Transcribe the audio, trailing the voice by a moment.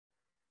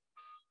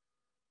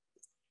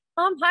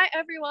Hi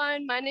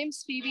everyone, my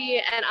name's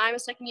Phoebe and I'm a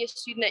second year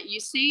student at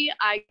UC.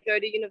 I go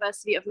to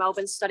University of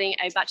Melbourne studying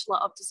a Bachelor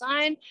of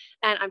Design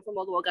and I'm from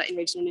Wagga Wagga in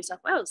regional New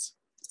South Wales.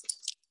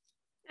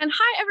 And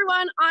hi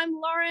everyone, I'm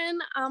Lauren.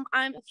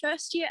 I'm a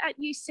first year at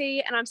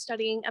UC and I'm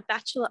studying a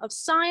Bachelor of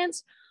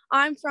Science.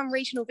 I'm from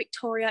regional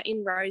Victoria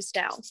in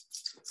Rosedale.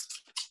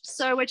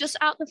 So we're just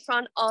out the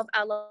front of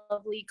our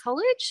lovely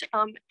college.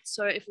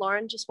 So if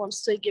Lauren just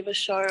wants to give a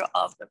show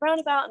of the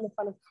roundabout in the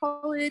front of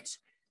college.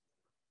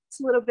 It's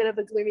a little bit of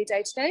a gloomy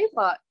day today,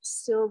 but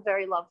still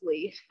very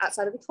lovely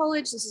outside of the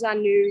college. This is our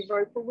new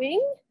Roper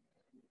wing.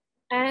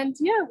 And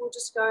yeah, we'll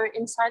just go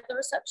inside the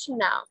reception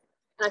now.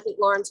 And I think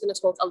Lauren's going to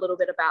talk a little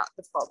bit about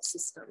the fob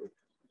system.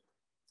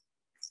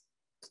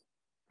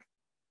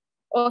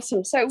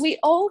 Awesome. So we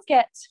all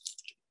get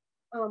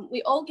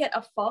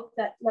a fob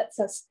that lets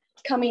us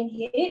come in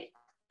here.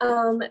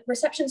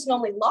 Reception's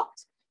normally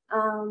locked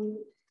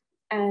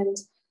and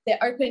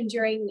they're open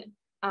during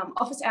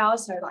office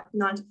hours, so like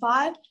 9 to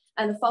 5.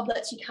 And the fob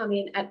lets you come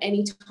in at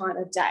any time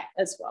of day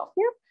as well.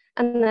 Yep.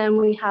 And then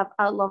we have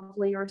our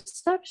lovely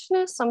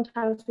receptionist.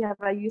 Sometimes we have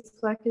our youth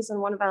workers and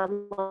one of our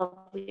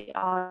lovely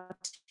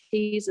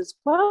RTs as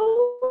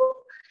well.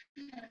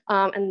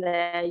 And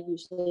they're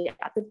usually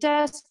at the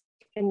desk.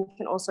 And you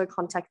can also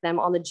contact them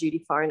on the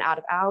duty phone out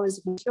of hours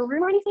into your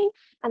room or anything.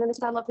 And then this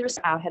is our lovely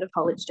our head of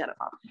college,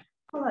 Jennifer.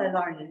 Hello,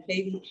 Lauren and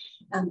Phoebe.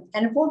 And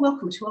a warm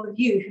welcome to all of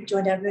you who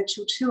joined our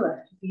virtual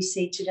tour of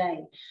UC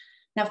today.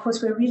 Now, of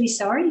course, we're really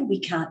sorry we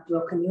can't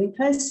welcome you in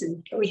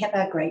person, but we have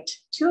our great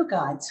tour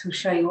guides who'll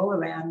show you all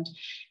around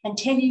and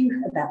tell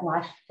you about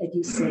life at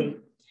UC.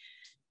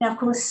 Now, of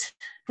course,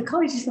 the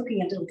college is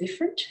looking a little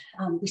different.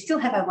 We still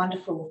have our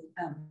wonderful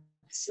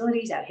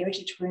facilities, our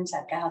heritage rooms,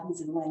 our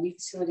gardens and all our new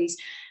facilities,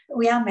 but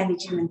we are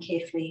managing them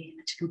carefully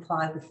to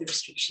comply with the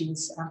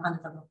restrictions under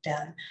the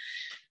lockdown.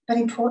 But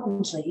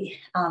importantly,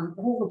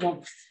 all the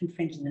warmth and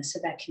friendliness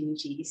of our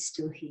community is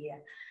still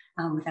here.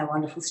 With our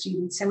wonderful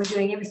students, and we're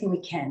doing everything we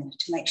can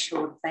to make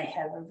sure that they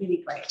have a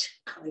really great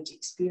college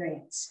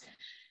experience.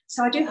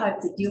 So I do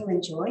hope that you'll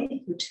enjoy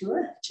your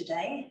tour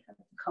today of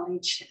the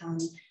college and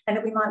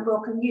that we might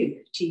welcome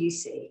you to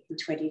UC in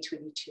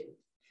 2022.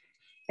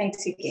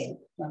 Thanks again,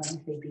 Lauren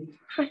and Phoebe.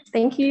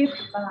 Thank you.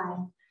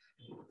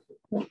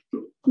 Bye.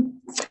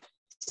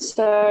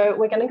 So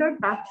we're going to go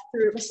back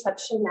through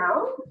reception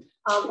now.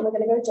 And we're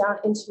going to go down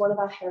into one of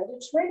our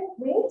heritage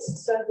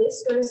wings. So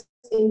this goes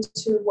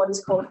into what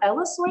is called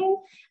Ellis Wing.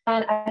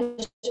 And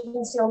as you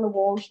can see on the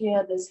wall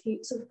here, there's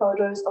heaps of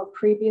photos of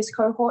previous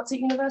cohorts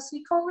at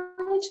University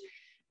College.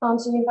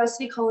 So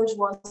University College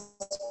was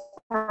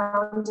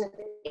founded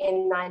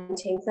in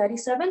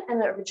 1937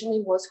 and it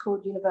originally was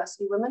called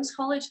University Women's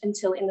College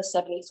until in the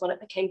 70s when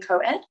it became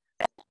co-ed.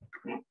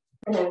 And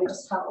then we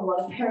just have a lot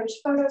of heritage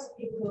photos of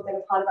people who have been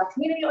a part of our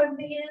community over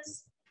the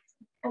years.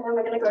 And then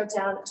we're going to go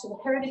down to the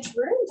heritage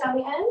room down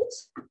the end.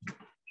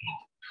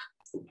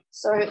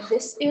 So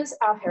this is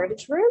our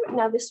heritage room.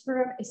 Now this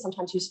room is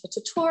sometimes used for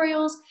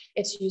tutorials.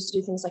 It's used to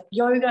do things like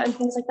yoga and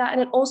things like that. And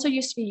it also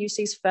used to be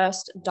UC's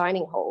first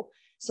dining hall.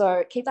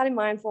 So keep that in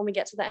mind when we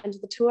get to the end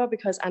of the tour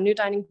because our new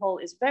dining hall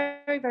is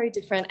very, very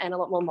different and a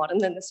lot more modern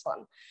than this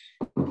one.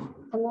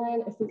 And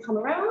then if we come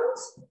around,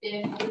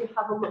 if you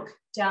have a look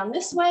down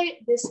this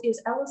way, this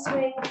is Ellis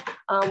Wing.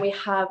 We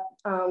have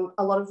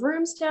a lot of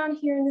rooms down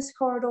here in this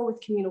corridor with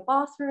communal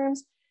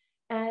bathrooms.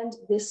 And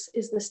this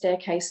is the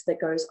staircase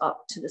that goes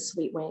up to the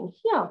suite wing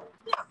here.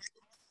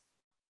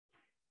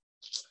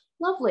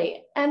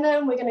 Lovely. And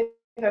then we're going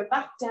to go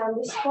back down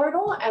this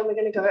corridor and we're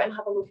going to go and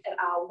have a look at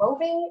our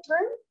wellbeing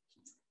room.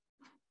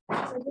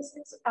 So this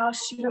is our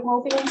Student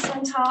Wellbeing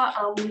Centre.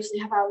 We usually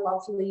have our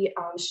lovely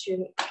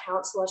student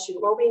counsellor,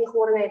 student wellbeing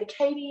coordinator,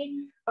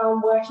 Katie,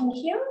 working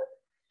here.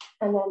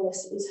 And then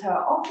this is her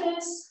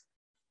office.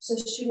 So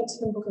students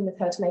can book in with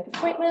her to make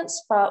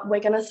appointments, but we're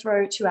going to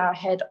throw to our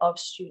head of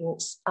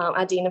students,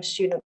 our Dean of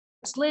Students,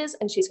 Liz,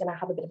 and she's going to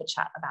have a bit of a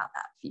chat about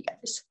that for you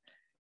guys.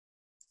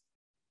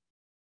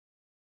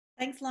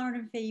 Thanks, Lauren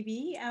and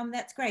Phoebe.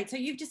 That's great. So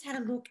you've just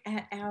had a look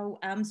at our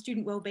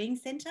Student Wellbeing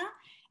Centre.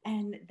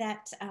 And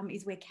that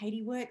is where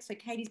Katie works. So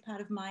Katie's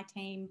part of my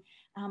team.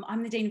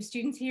 I'm the Dean of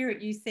Students here at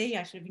UC.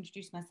 I should have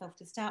introduced myself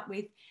to start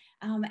with.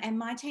 And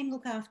my team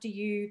look after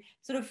you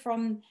sort of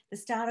from the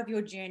start of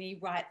your journey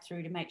right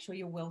through to make sure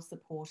you're well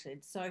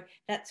supported. So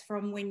that's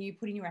from when you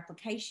put in your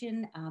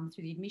application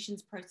through the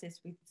admissions process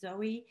with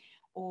Zoe,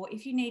 or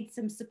if you need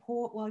some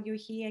support while you're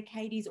here,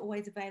 Katie's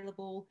always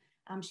available.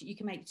 Students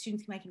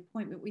can make an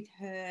appointment with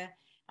her.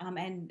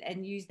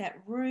 And use that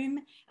room.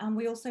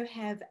 We also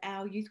have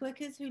our youth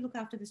workers who look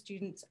after the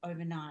students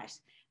overnight,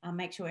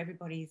 make sure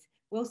everybody's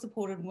well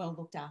supported and well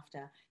looked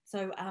after.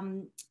 So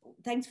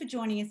thanks for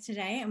joining us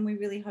today and we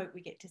really hope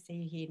we get to see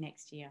you here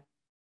next year.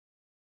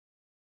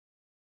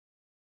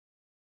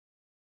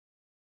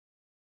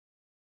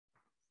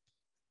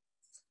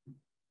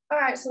 All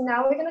right, so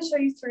now we're going to show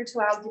you through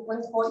to our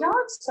Giblin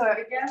courtyard. So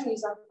again,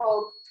 use our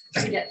fob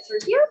to get through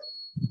here.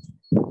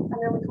 And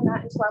then we come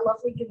out into our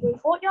lovely Giblin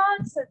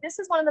courtyard. So this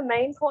is one of the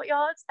main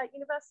courtyards at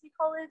University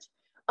College.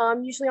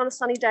 Usually on a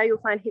sunny day, you'll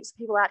find heaps of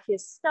people out here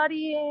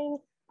studying,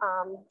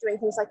 doing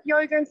things like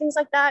yoga and things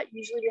like that.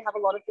 Usually we have a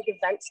lot of big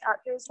events out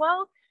here as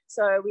well.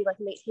 So we like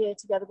meet here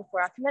together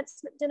before our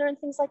commencement dinner and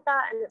things like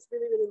that. And it's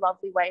really, really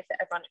lovely way for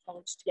everyone at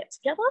college to get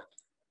together.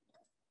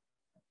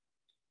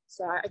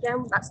 So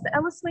again, that's the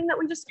Ellis wing that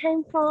we just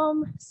came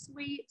from,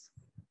 sweet.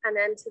 And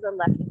then to the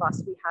left of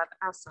us, we have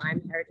our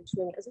Syme Heritage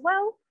Wing as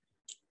well.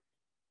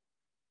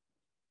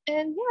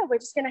 And yeah, we're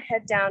just gonna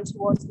head down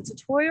towards the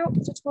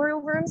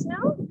tutorial rooms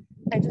now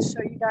and just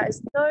show you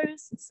guys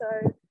those. So,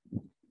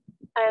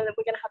 and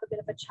we're gonna have a bit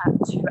of a chat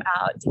to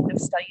our Dean of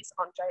Studies,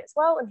 Andre, as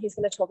well, and he's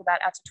gonna talk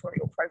about our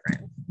tutorial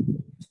program.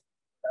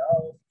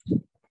 Hello.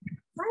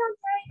 Hi,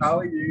 Andre. How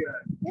are you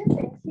guys? Good,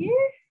 thank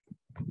you.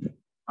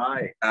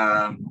 Hi,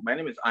 my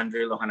name is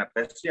Andre Lohana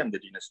Pesti. I'm the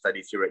Dean of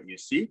Studies here at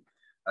UC.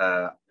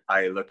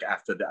 I look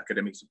after the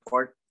academic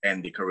support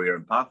and the Career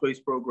and Pathways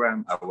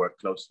program. I work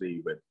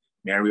closely with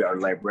Mary, our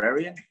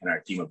librarian, and our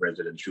team of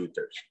resident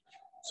tutors.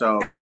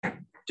 So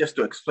just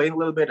to explain a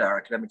little bit, our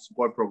academic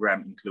support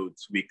program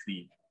includes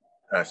weekly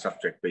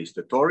subject-based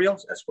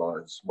tutorials as well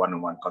as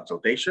one-on-one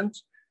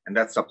consultations, and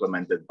that's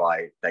supplemented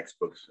by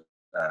textbooks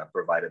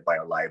provided by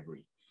our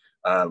library.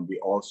 We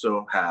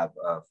also have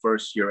a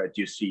first year at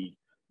UC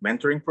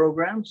mentoring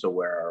program, so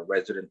where our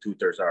resident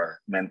tutors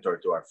are mentor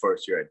to our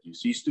first year at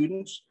UC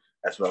students,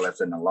 as well as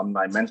an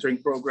alumni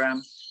mentoring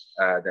program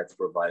that's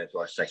provided to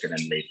our second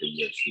and later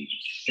year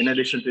students. In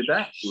addition to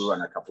that, we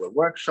run a couple of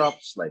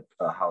workshops like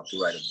how to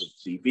write a good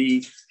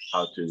CV,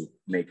 how to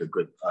make a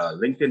good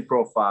LinkedIn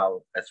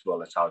profile, as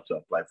well as how to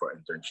apply for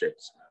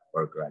internships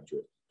or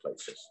graduate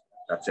places.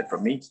 That's it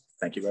from me.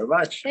 Thank you very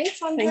much.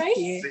 Thanks, Andre. Thank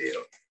you. See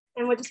you.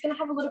 And we're just going to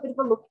have a little bit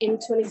of a look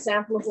into an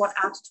example of what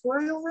our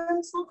tutorial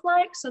rooms look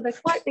like. So they're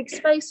quite big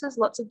spaces,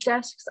 lots of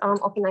desks.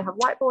 Often they have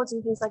whiteboards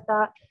and things like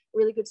that.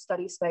 Really good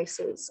study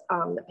spaces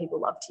that people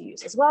love to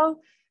use as well.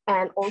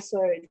 And also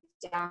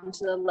down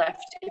to the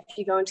left, if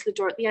you go into the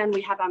door at the end,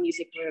 we have our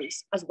music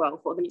rooms as well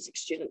for the music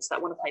students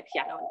that want to play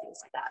piano and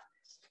things like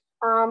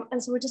that.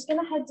 And so we're just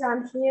going to head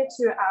down here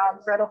to our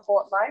Greta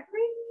Hort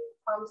Library.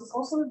 This is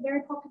also a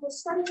very popular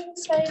studying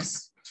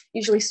space,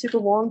 usually super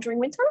warm during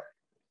winter.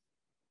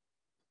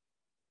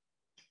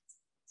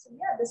 So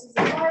yeah, this is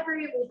the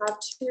library. We have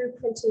 2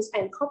 printers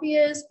and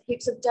copiers,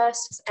 heaps of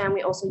desks, and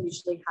we also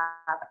usually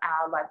have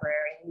our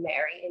librarian,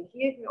 Mary, in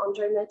here, who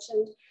Andre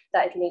mentioned,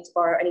 that if you need to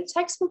borrow any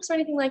textbooks or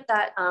anything like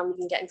that, you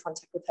can get in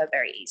contact with her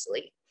very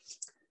easily.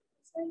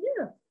 So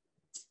yeah.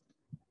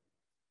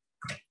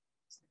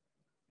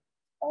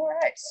 All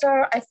right,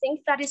 so I think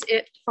that is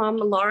it from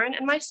Lauren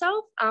and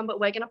myself, but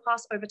we're gonna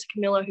pass over to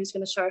Camilla, who's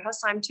gonna show her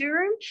Syme 2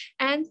 room,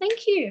 and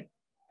thank you.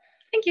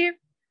 Thank you.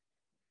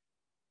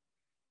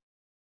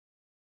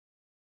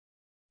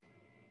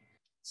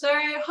 So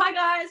hi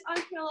guys,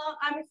 I'm Camilla.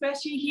 I'm a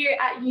first year here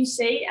at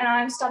UC and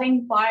I'm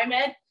studying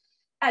biomed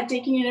at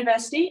Deakin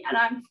University and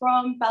I'm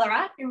from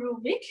Ballarat in rural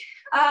Vic.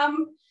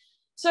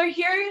 So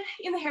here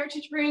in the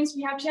heritage rooms,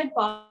 we have shared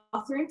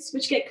bathrooms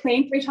which get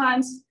cleaned 3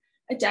 times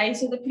a day,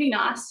 so they're pretty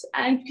nice.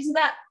 And because of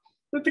that,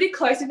 we're pretty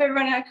close with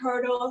everyone in our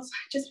corridors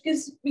just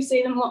because we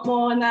see them a lot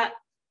more and that.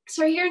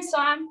 So here in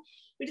Syme,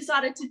 we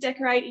decided to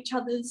decorate each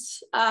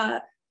other's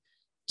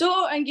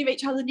door and give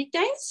each other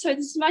nicknames. So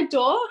this is my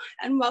door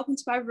and welcome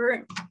to my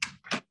room.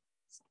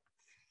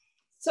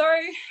 So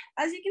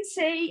as you can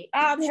see,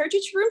 the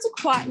heritage rooms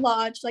are quite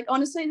large. Like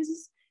honestly, this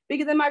is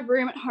bigger than my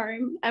room at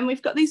home. And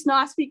we've got these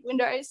nice big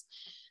windows,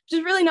 which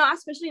is really nice,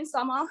 especially in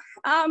summer.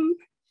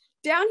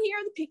 Down here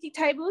are the picnic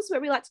tables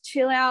where we like to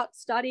chill out,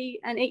 study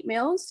and eat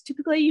meals.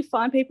 Typically you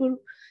find people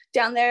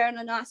down there on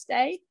a nice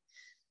day.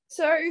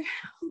 So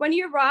when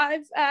you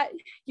arrive at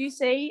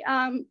UC,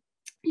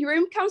 your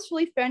room comes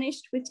fully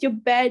furnished with your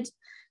bed,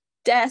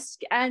 desk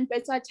and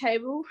bedside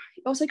table.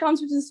 It also comes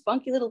with this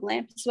funky little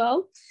lamp as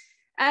well.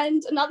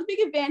 And another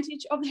big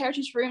advantage of the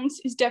heritage rooms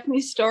is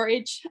definitely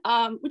storage,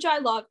 which I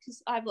love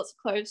because I have lots of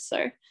clothes.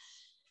 So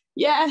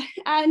yeah,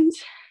 and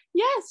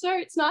yeah, so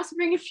it's nice to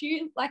bring a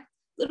few like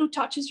little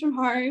touches from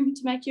home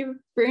to make your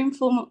room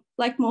feel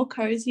like more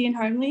cozy and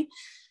homely.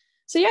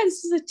 So yeah,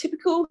 this is a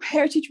typical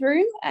heritage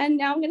room. And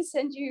now I'm going to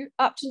send you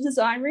up to the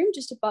design room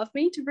just above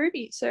me to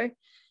Ruby. So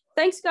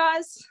thanks,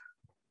 guys.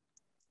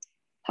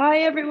 Hi,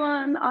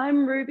 everyone.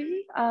 I'm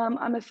Ruby.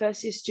 I'm a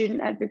first year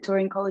student at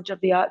Victorian College of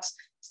the Arts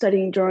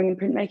studying drawing and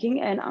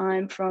printmaking, and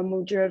I'm from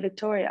Mildura,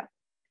 Victoria.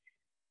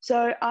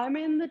 So I'm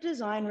in the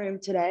design room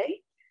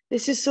today.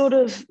 This is sort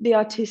of the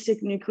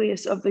artistic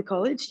nucleus of the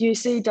college.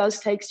 UC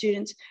does take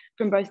students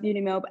from both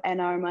UniMelb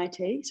and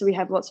RMIT, so we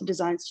have lots of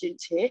design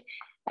students here.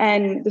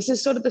 And this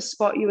is sort of the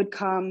spot you would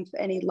come for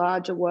any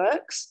larger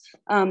works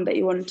that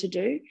you wanted to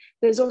do.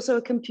 There's also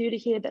a computer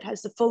here that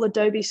has the full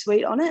Adobe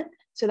suite on it.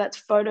 So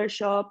that's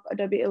Photoshop,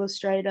 Adobe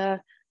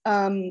Illustrator,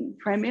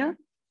 Premiere.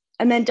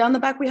 And then down the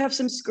back, we have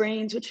some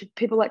screens, which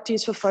people like to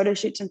use for photo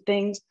shoots and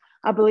things.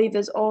 I believe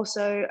there's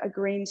also a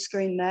green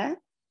screen there.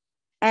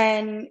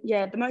 And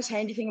yeah, the most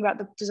handy thing about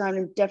the design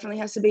room definitely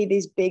has to be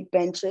these big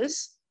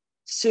benches.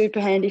 Super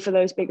handy for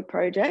those bigger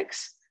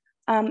projects.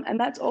 And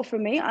that's all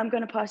from me. I'm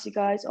going to pass you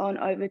guys on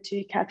over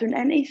to Catherine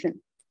and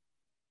Ethan.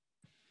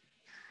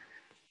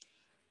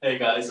 Hey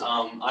guys,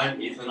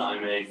 I'm Ethan.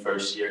 I'm a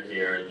first year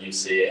here at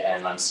UC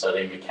and I'm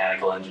studying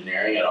mechanical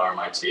engineering at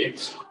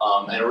RMIT.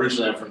 And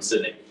originally I'm from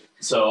Sydney.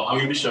 So I'm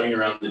going to be showing you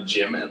around the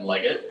gym and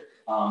Leggett.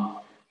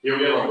 Here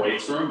we have our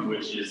weights room,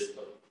 which is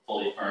a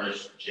fully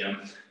furnished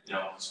gym,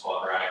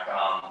 squat rack,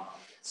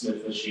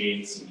 Smith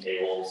machines, some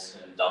cables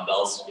and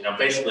dumbbells,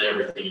 basically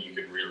everything you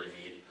could really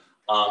need.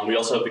 We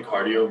also have the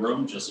cardio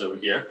room just over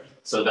here.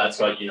 So that's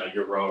got,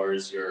 your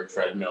rowers, your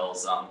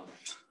treadmills,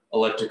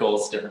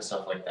 ellipticals, different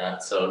stuff like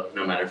that. So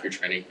no matter if you're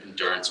training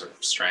endurance or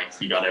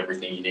strength, you got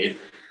everything you need.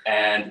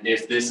 And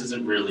if this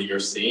isn't really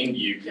your scene,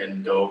 you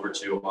can go over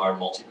to our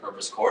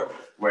multi-purpose court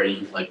where you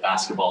can play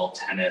basketball,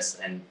 tennis,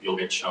 and you'll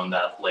get shown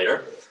that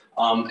later.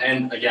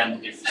 And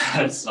again, if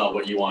that's not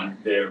what you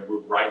want, we're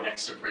right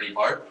next to Pretty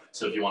Park.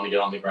 So if you want to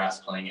get on the grass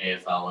playing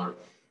AFL or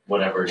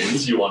whatever it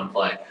is you want to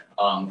play,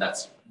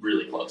 that's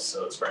really close.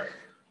 So it's great.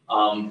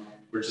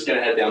 We're just going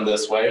to head down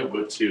this way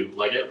to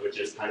Leggett, which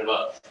is kind of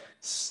a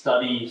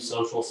study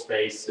social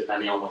space,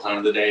 depending on what time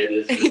of the day it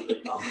is.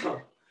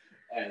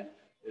 and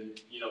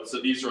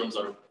so these rooms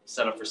are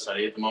set up for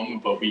study at the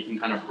moment, but we can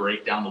kind of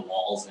break down the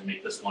walls and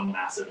make this one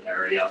massive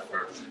area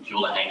for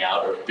people to hang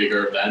out or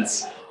bigger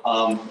events.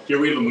 Here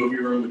we have a movie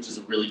room, which is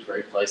a really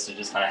great place to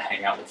just kind of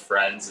hang out with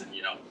friends and,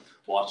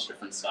 watch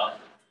different stuff.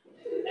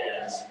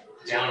 And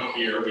down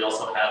here, we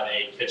also have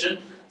a kitchen.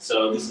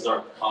 So this is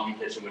our common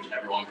kitchen, which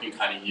everyone can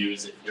kind of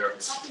use if you're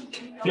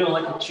feeling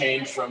like a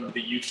change from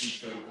the UC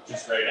food, which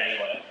is great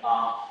anyway.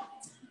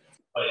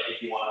 But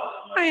if you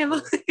want to,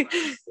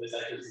 there's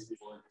actually some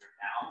people in here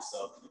now,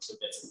 so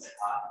get to say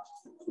hi.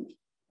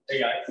 Hey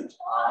guys.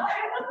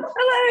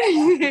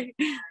 Hello.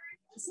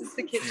 This is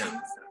the kitchen.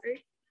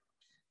 Sorry.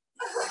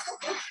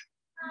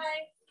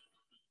 Hi.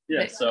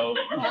 Yeah. So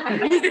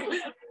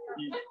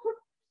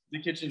the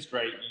kitchen's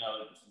great. It's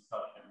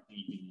got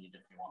everything you need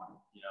if you want to,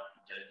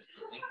 get it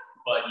cooking.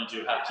 But you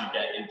do have to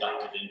get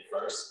inducted in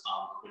first,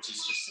 which is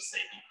just a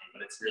safety thing.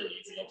 But it's really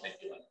easy. It'll take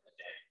you like a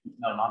day.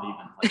 No, not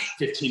even like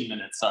 15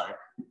 minutes. Sorry.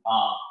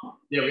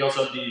 Yeah, we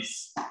also have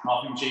these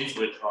coffee machines,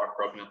 which are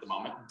broken at the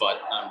moment,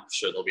 but I'm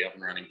sure they'll be up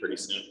and running pretty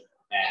soon.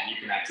 And you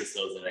can access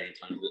those at any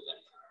time of the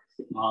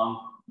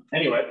day.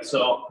 Anyway,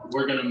 so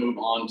we're going to move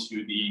on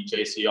to the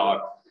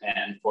JCR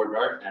and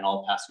Courtyard, and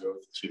I'll pass it over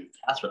to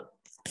Catherine.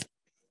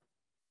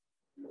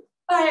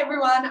 Hi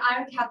everyone,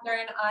 I'm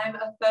Catherine. I'm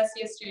a first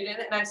year student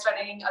and I'm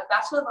studying a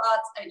Bachelor of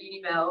Arts at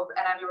Uni Melb,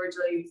 and I'm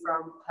originally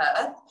from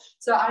Perth.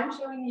 So I'm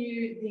showing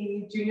you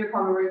the junior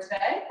common room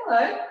today.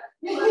 Hello.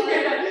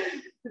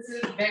 This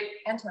is Vic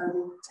and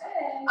Tony.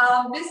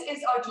 This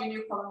is our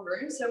junior common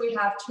room. So we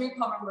have two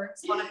common rooms,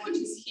 one of which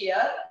is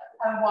here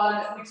and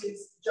one which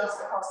is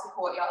just across the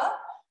courtyard.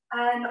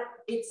 And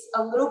it's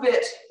a little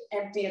bit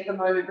empty at the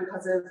moment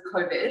because of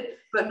COVID,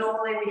 but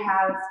normally we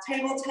have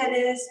table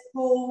tennis,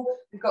 pool,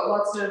 we've got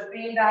lots of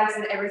bean bags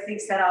and everything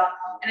set up.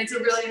 And it's a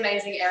really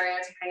amazing area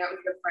to hang out with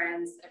your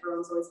friends.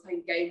 Everyone's always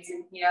playing games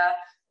in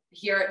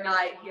here at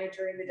night, here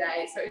during the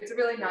day. So it's a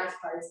really nice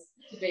place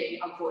to be.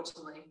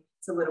 Unfortunately,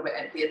 it's a little bit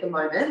empty at the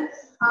moment.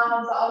 But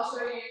I'll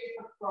show you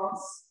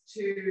across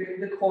to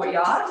the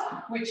courtyard,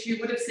 which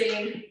you would have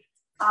seen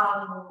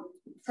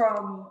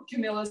from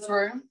Camilla's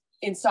room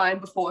inside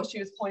before. She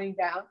was pointing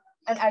down,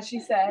 and as she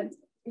said,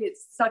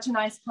 it's such a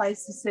nice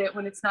place to sit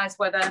when it's nice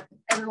weather.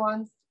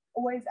 Everyone's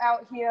always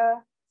out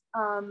here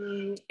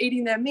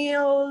eating their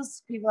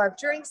meals. People have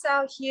drinks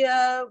out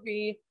here.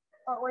 We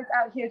are always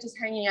out here just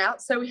hanging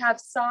out. So we have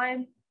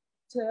Sign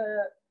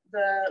to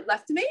the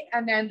left of me,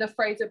 and then the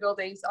Fraser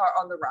buildings are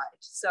on the right.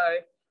 So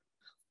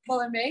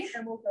follow me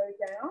and we'll go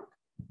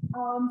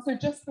down. So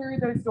just through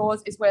those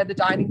doors is where the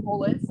dining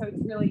hall is. So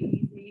it's really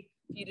easy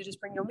for you to just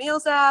bring your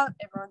meals out.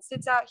 Everyone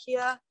sits out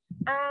here,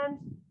 and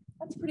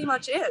that's pretty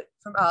much it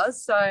from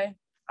us. So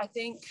I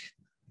think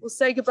we'll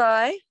say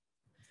goodbye.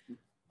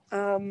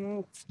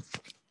 And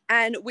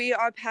we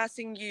are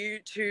passing you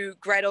to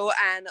Gretel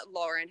and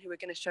Lauren, who are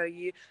going to show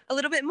you a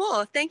little bit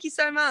more. Thank you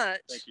so much.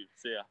 Thank you.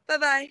 See ya.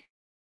 Bye-bye.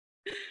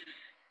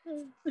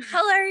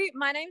 Hello,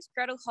 my name's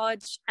Gretel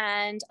Hodge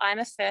and I'm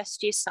a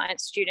first year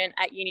science student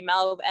at Uni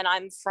Melb, and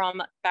I'm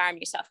from Barham,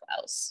 New South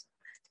Wales.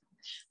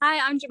 Hi,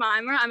 I'm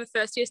Jemima. I'm a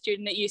first year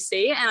student at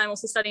UC and I'm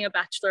also studying a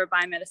Bachelor of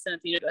Biomedicine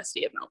at the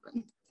University of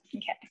Melbourne.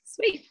 Okay,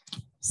 sweet.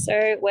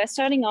 So we're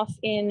starting off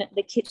in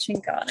the kitchen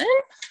garden.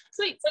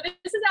 Sweet, so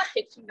this is our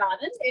kitchen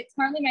garden. It's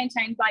currently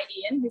maintained by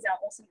Ian, who's our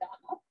awesome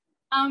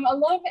gardener. A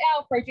lot of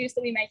our produce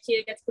that we make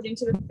here gets put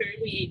into the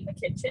food we eat in the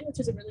kitchen, which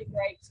is a really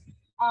great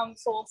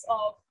source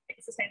of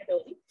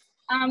sustainability.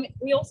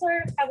 We also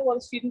have a lot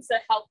of students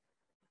that help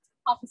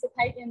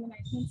participate in the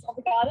maintenance of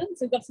the garden.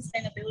 So we've got a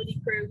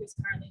sustainability crew who's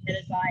currently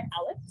headed by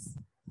Alex.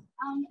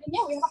 And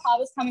yeah, we have a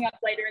harvest coming up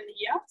later in the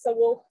year, so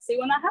we'll see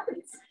when that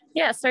happens.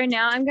 Yeah, so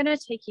now I'm going to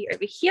take you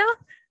over here.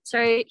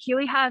 So here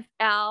we have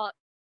our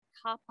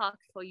car park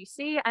for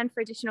UC, and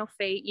for additional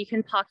fee, you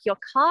can park your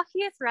car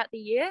here throughout the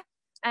year.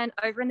 And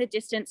over in the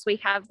distance, we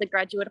have the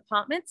graduate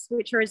apartments,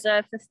 which are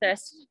reserved for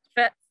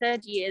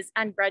third years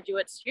and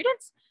graduate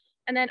students.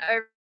 And then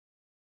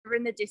over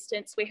in the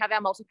distance, we have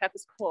our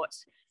multi-purpose court,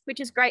 which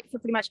is great for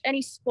pretty much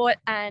any sport.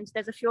 And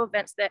there's a few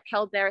events that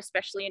held there,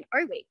 especially in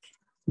O Week.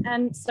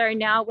 And so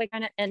now we're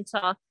going to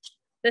enter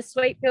the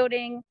suite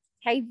building.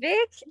 Hey,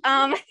 Vic.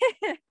 So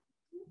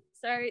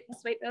the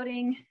suite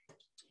building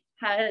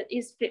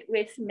is fit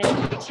with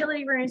many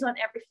utility rooms on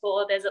every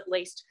floor. There's at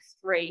least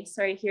 3.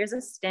 So here's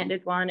a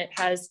standard one. It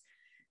has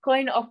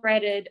coin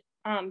operated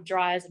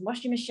dryers and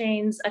washing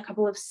machines, a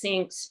couple of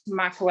sinks,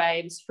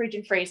 microwaves, fridge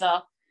and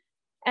freezer,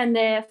 and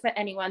they're for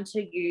anyone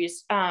to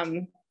use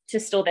to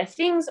store their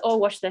things or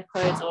wash their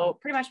clothes or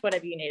pretty much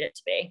whatever you need it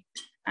to be.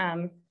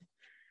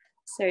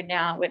 So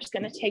now we're just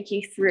going to take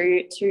you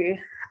through to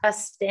a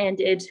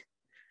standard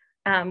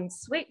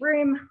suite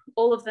room.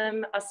 All of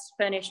them are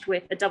furnished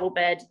with a double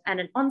bed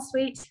and an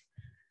ensuite.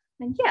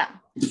 And yeah,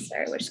 so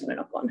we're just going to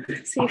knock on,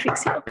 see if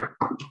it's here.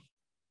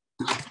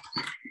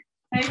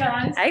 Hey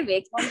guys. Hey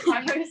Vic.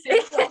 Long time no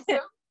see.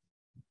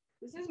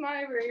 This is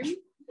my room.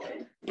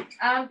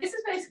 This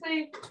is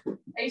basically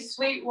a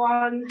suite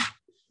one,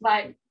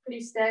 like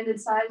pretty standard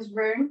sized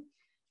room.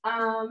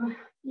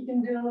 You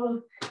can do a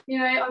little, you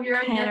know, of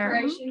your own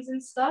decorations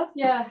and stuff.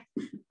 Yeah.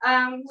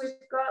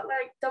 We've got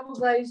like double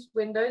glazed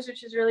windows,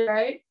 which is really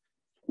great,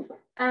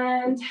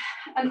 and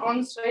an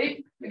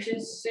ensuite, which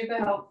is super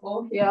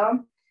helpful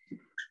here.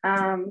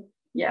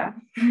 Yeah,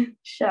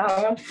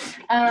 shower,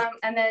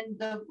 and then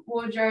the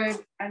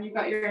wardrobe, and you've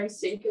got your own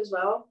sink as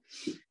well.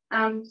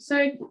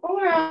 So all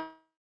around,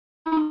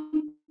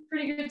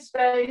 pretty good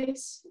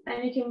space,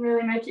 and you can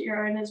really make it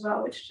your own as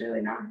well, which is really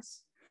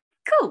nice.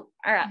 Cool.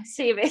 All right.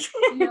 See you, Vic.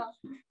 Yeah.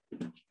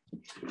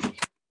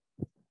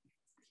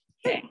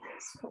 Okay.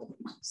 Cool.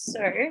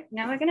 So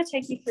now we're going to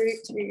take you through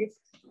to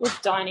the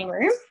dining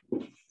room,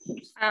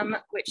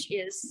 which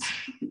is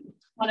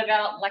one of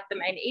our, like, the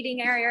main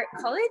eating area at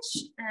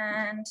college.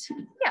 And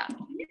yeah,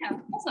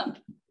 awesome.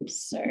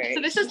 So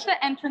this is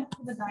the entrance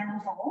to the dining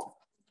hall.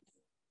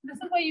 This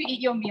is where you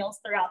eat your meals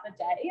throughout the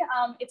day.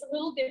 It's a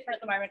little different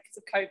at the moment because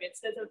of COVID.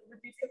 So there's a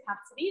reduced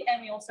capacity,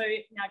 and we also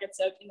now get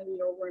served in the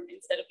meal room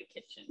instead of the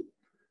kitchen.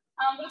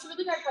 But it's a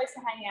really great place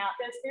to hang out.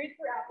 There's food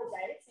throughout the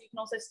day, so you can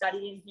also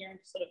study in here and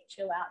just sort of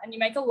chill out. And you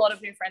make a lot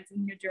of new friends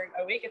in here during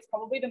O Week. It's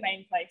probably the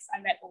main place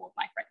I met all of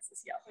my friends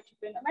this year, which has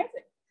been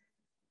amazing.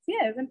 So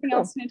yeah, is anything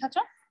else you need to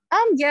touch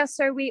on? Yeah,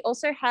 so we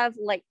also have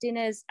late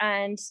dinners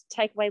and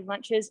takeaway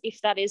lunches if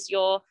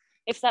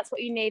that's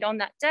what you need on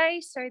that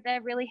day. So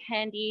they're really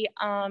handy.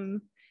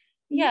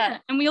 Yeah,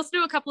 and we also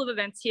do a couple of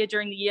events here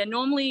during the year. We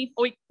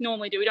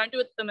don't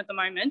do them at the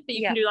moment, but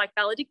you can do like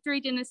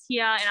valedictory dinners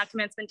here and our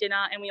commencement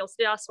dinner, and we also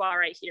do our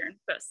soiree here in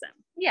first sem.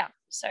 Yeah,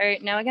 so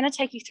now we're going to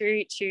take you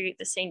through to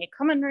the senior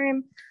common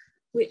room,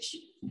 which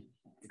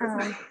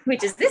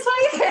is this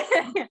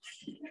way,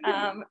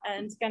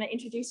 and going to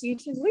introduce you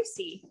to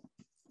Lucy.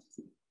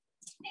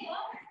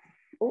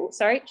 Oh,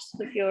 sorry, just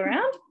flip you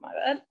around, my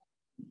bad.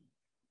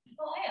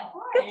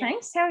 Good,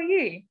 thanks. How are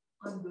you?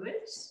 I'm good.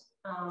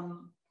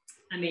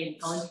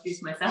 I'll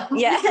introduce myself.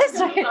 Yeah.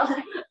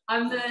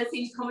 I'm the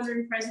Senior Common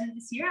Room President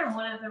this year. I'm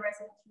one of the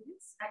resident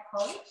tutors at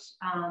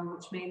college,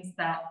 which means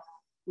that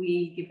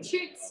we give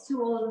tutes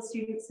to all of the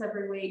students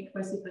every week,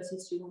 mostly first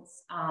year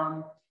students.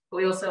 But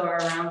we also are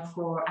around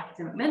for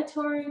academic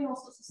mentoring, all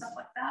sorts of stuff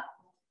like that.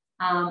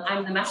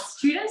 I'm the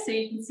maths tutor, so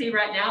you can see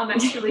right now I'm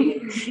actually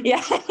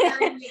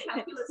carrying the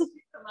calculus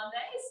for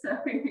Monday. So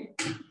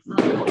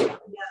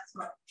that's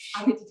what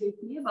I get to do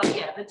here. But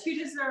yeah, the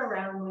tutors are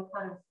around. We're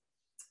kind of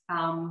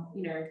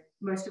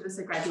most of us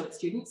are graduate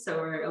students, so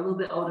we're a little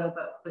bit older,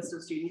 but we're still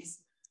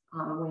students.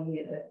 We're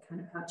here to kind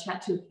of have a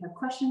chat to, if you have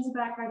questions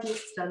about graduate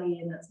study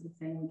and that sort of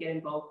thing, and get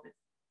involved with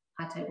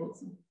high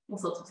tables and all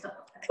sorts of stuff.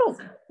 Cool.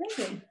 So, thank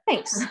you.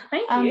 Thanks.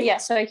 Thank you. Yeah,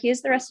 so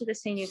here's the rest of the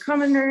senior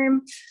common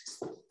room.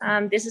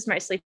 This is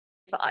mostly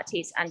for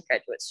RTs and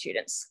graduate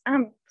students.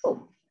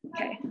 Cool.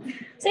 Okay.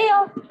 See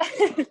y'all.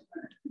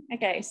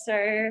 Okay,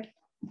 so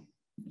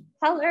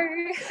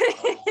hello.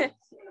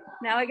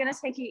 Now we're going to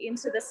take you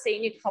into the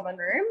senior common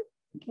room,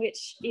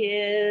 which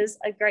is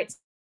a great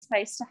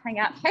space to hang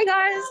out. Hey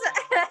guys!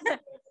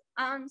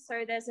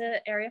 So there's an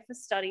area for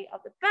study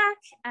up the back,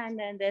 and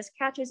then there's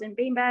couches and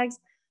beanbags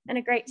and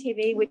a great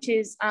TV, which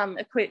is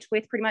equipped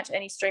with pretty much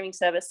any streaming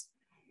service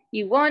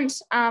you want.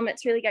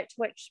 It's really great to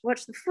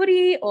watch the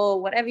footy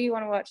or whatever you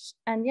want to watch.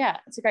 And yeah,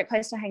 it's a great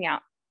place to hang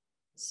out.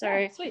 So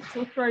yeah, sweet.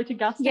 So we'll throw to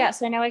Gus. Yeah,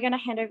 so now we're going to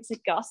hand over to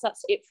Gus.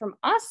 That's it from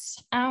us.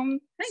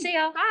 See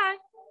ya. Bye.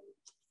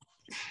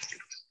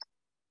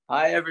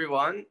 Hi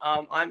everyone,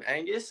 I'm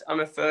Angus. I'm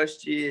a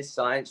first year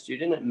science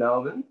student at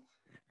Melbourne,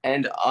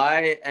 and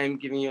I am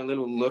giving you a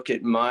little look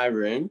at my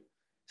room.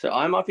 So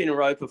I'm up in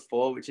Roper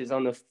 4, which is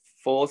on the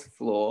 4th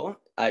floor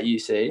at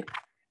UC,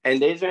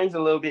 and these rooms are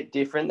a little bit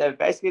different. They're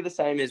basically the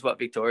same as what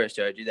Victoria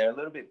showed you. They're a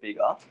little bit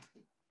bigger.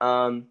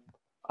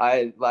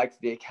 I, like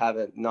Vic, have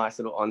a nice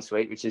little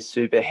ensuite, which is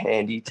super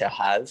handy to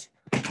have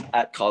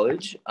at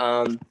college.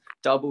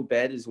 Double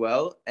bed as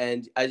well,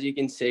 and as you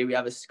can see, we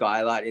have a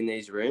skylight in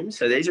these rooms,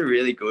 so these are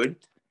really good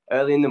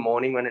early in the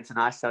morning when it's a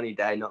nice sunny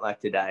day, not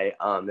like today.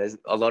 There's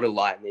a lot of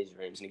light in these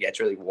rooms and it gets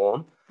really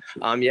warm.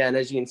 And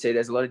as you can see,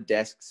 there's a lot of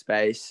desk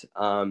space,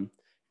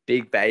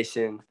 big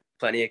basin,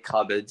 plenty of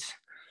cupboards.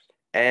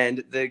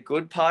 And the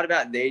good part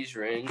about these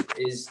rooms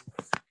is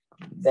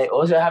they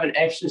also have an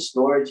extra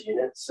storage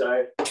unit.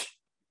 So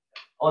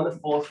on the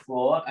 4th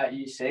floor at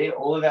UC,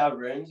 all of our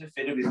rooms are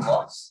fitted with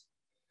lofts.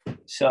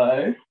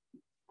 So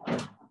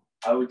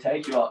I would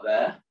take you up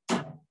there.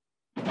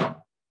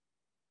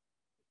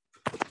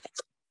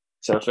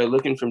 So if we're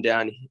looking from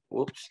down,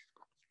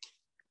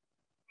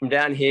 from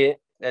down here,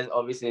 there's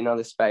obviously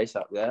another space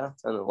up there.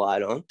 Turn the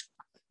light on.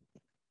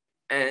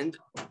 And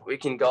we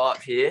can go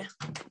up here.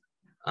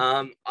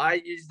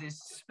 I use this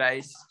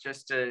space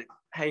just to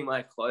hang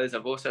my clothes.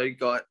 I've also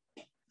got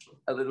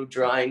a little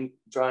drying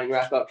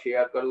rack up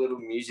here. I've got a little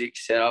music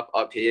set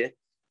up here.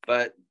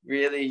 But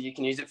really, you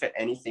can use it for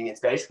anything. It's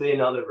basically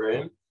another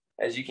room.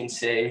 As you can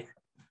see,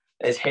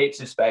 there's heaps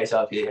of space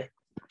up here.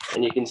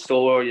 And you can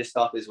store all your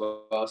stuff as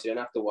well. So you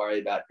don't have to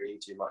worry about bringing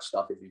too much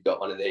stuff if you've got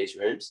one of these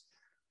rooms.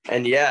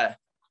 And yeah,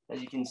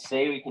 as you can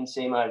see, we can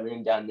see my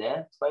room down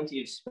there.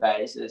 Plenty of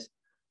space. There's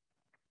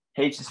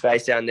heaps of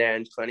space down there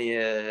and plenty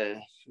of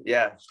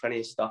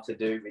stuff to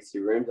do with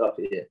your rooms up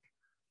here.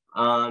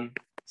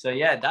 So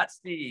yeah, that's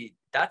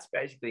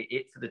basically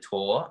it for the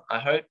tour. I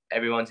hope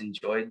everyone's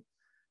enjoyed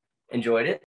it.